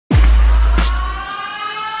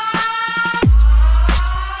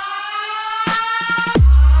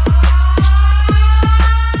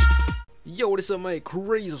What is up, my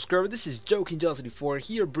crazy subscriber? This is Joking Johnson 4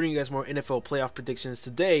 here, bringing you guys more NFL playoff predictions.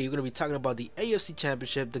 Today, you're going to be talking about the AFC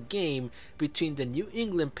Championship, the game between the New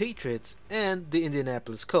England Patriots and the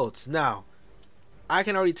Indianapolis Colts. Now, I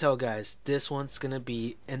can already tell, guys, this one's going to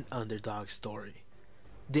be an underdog story.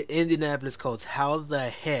 The Indianapolis Colts, how the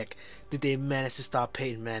heck did they manage to stop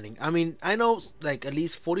Peyton Manning? I mean, I know like at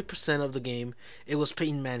least 40% of the game it was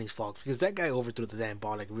Peyton Manning's fault because that guy overthrew the damn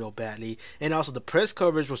ball like real badly, and also the press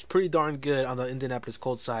coverage was pretty darn good on the Indianapolis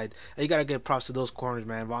Colts side. You gotta give props to those corners,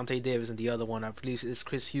 man. Vontae Davis and the other one, I believe it's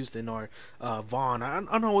Chris Houston or Vaughn. I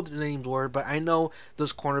don't know what the names were, but I know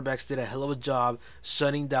those cornerbacks did a hell of a job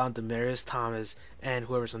shutting down Demaryius Thomas and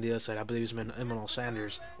whoever's on the other side. I believe it's Madden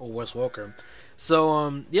Allstars or Wes Welker.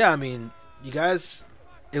 So yeah, I mean, you guys,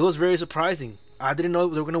 it was very surprising. I didn't know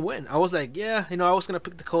they were gonna win. I was like, yeah, I was gonna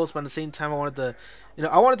pick the Colts, but at the same time, I wanted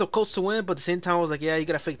the Colts to win. But at the same time, I was like, yeah, you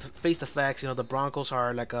gotta face the facts. The Broncos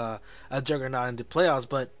are like a juggernaut in the playoffs,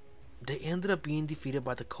 but they ended up being defeated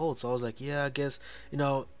by the Colts. So I was like, yeah, I guess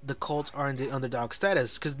the Colts are in the underdog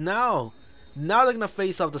status because now they're going to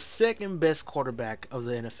face off the second best quarterback of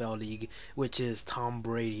the NFL league, which is Tom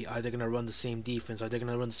Brady. Are they going to run the same defense? Are they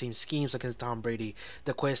going to run the same schemes against Tom Brady?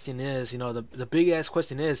 The question is, the big ass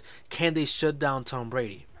question is, can they shut down Tom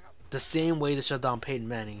Brady the same way they shut down Peyton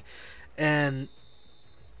Manning? And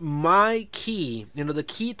my key, the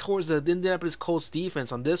key towards the Indianapolis Colts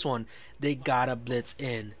defense on this one, they got to blitz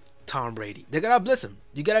in Tom Brady. They gotta blitz him.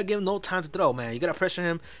 You gotta give him no time to throw, man. You gotta pressure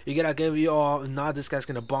him. You gotta give you all. Nah, this guy's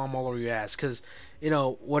gonna bomb all over your ass. Cause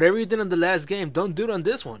whatever you did in the last game, don't do it on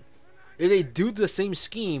this one. If they do the same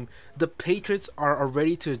scheme, the Patriots are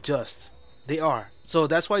ready to adjust. They are. So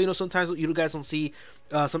that's why sometimes you guys don't see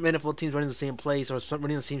some NFL teams running the same plays or some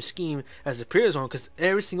running the same scheme as the previous one, because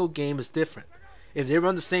every single game is different. If they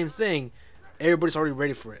run the same thing, everybody's already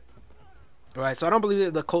ready for it. Alright, so I don't believe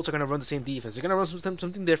that the Colts are going to run the same defense. They're going to run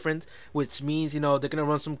something different, which means, they're going to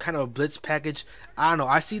run some kind of blitz package. I don't know.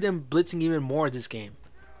 I see them blitzing even more this game.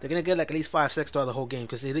 They're going to get like at least 5 sacks throughout the whole game,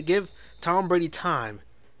 because if they give Tom Brady time,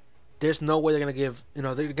 there's no way they're going to give,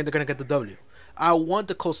 they're going to get the W. I want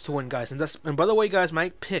the Colts to win, guys. And by the way, guys, my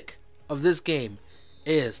pick of this game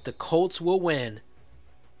is the Colts will win.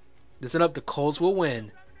 Listen up, the Colts will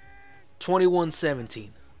win 21-17.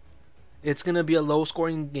 It's going to be a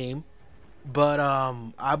low-scoring game. But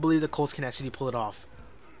I believe the Colts can actually pull it off.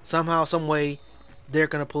 Somehow, some way, they're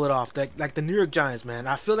going to pull it off. Like the New York Giants, man.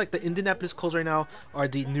 I feel like the Indianapolis Colts right now are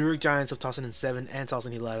the New York Giants of 2007 and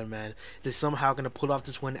 2011, man. They're somehow going to pull off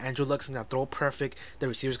this win. Andrew Luck's going to throw perfect. The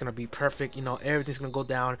receiver's going to be perfect. Everything's going to go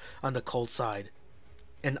down on the Colts side.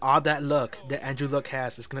 And all that luck that Andrew Luck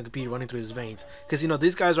has is going to be running through his veins. Because,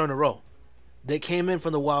 these guys are on a roll. They came in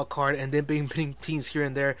from the wild card and they've been beating teams here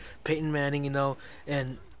and there. Peyton Manning,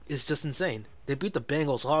 and it's just insane. They beat the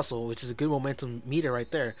Bengals also, which is a good momentum meter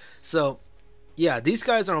right there. So, yeah, these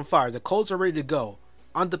guys are on fire. The Colts are ready to go.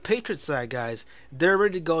 On the Patriots side, guys, they're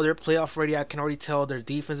ready to go. They're playoff ready. I can already tell their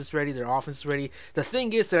defense is ready. Their offense is ready. The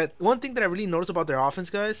thing is that one thing that I really noticed about their offense,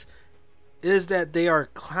 guys, is that they are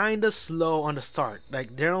kind of slow on the start.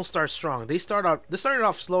 Like, they don't start strong. They started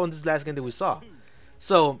off slow in this last game that we saw.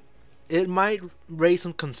 So, it might raise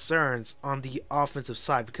some concerns on the offensive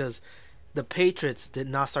side because the Patriots did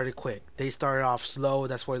not start it quick. They started off slow.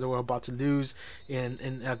 That's why they were about to lose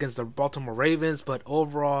in against the Baltimore Ravens. But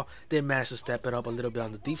overall, they managed to step it up a little bit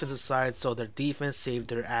on the defensive side. So their defense saved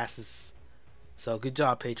their asses. So good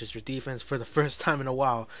job, Patriots. Your defense, for the first time in a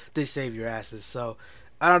while, they saved your asses. So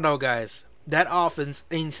I don't know, guys. That offense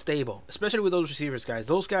ain't stable, especially with those receivers, guys.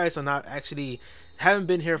 Those guys are not haven't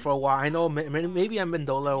been here for a while. I know maybe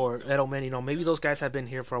Amendola or Edelman, maybe those guys have been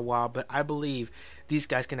here for a while, but I believe these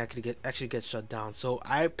guys can actually get shut down. So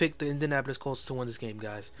I picked the Indianapolis Colts to win this game,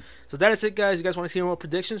 guys. So that is it, guys. You guys want to see more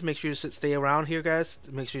predictions? Make sure you stay around here, guys.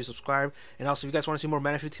 Make sure you subscribe. And also, if you guys want to see more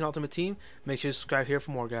Madden 15 Ultimate Team, make sure you subscribe here for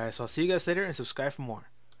more, guys. So I'll see you guys later and subscribe for more.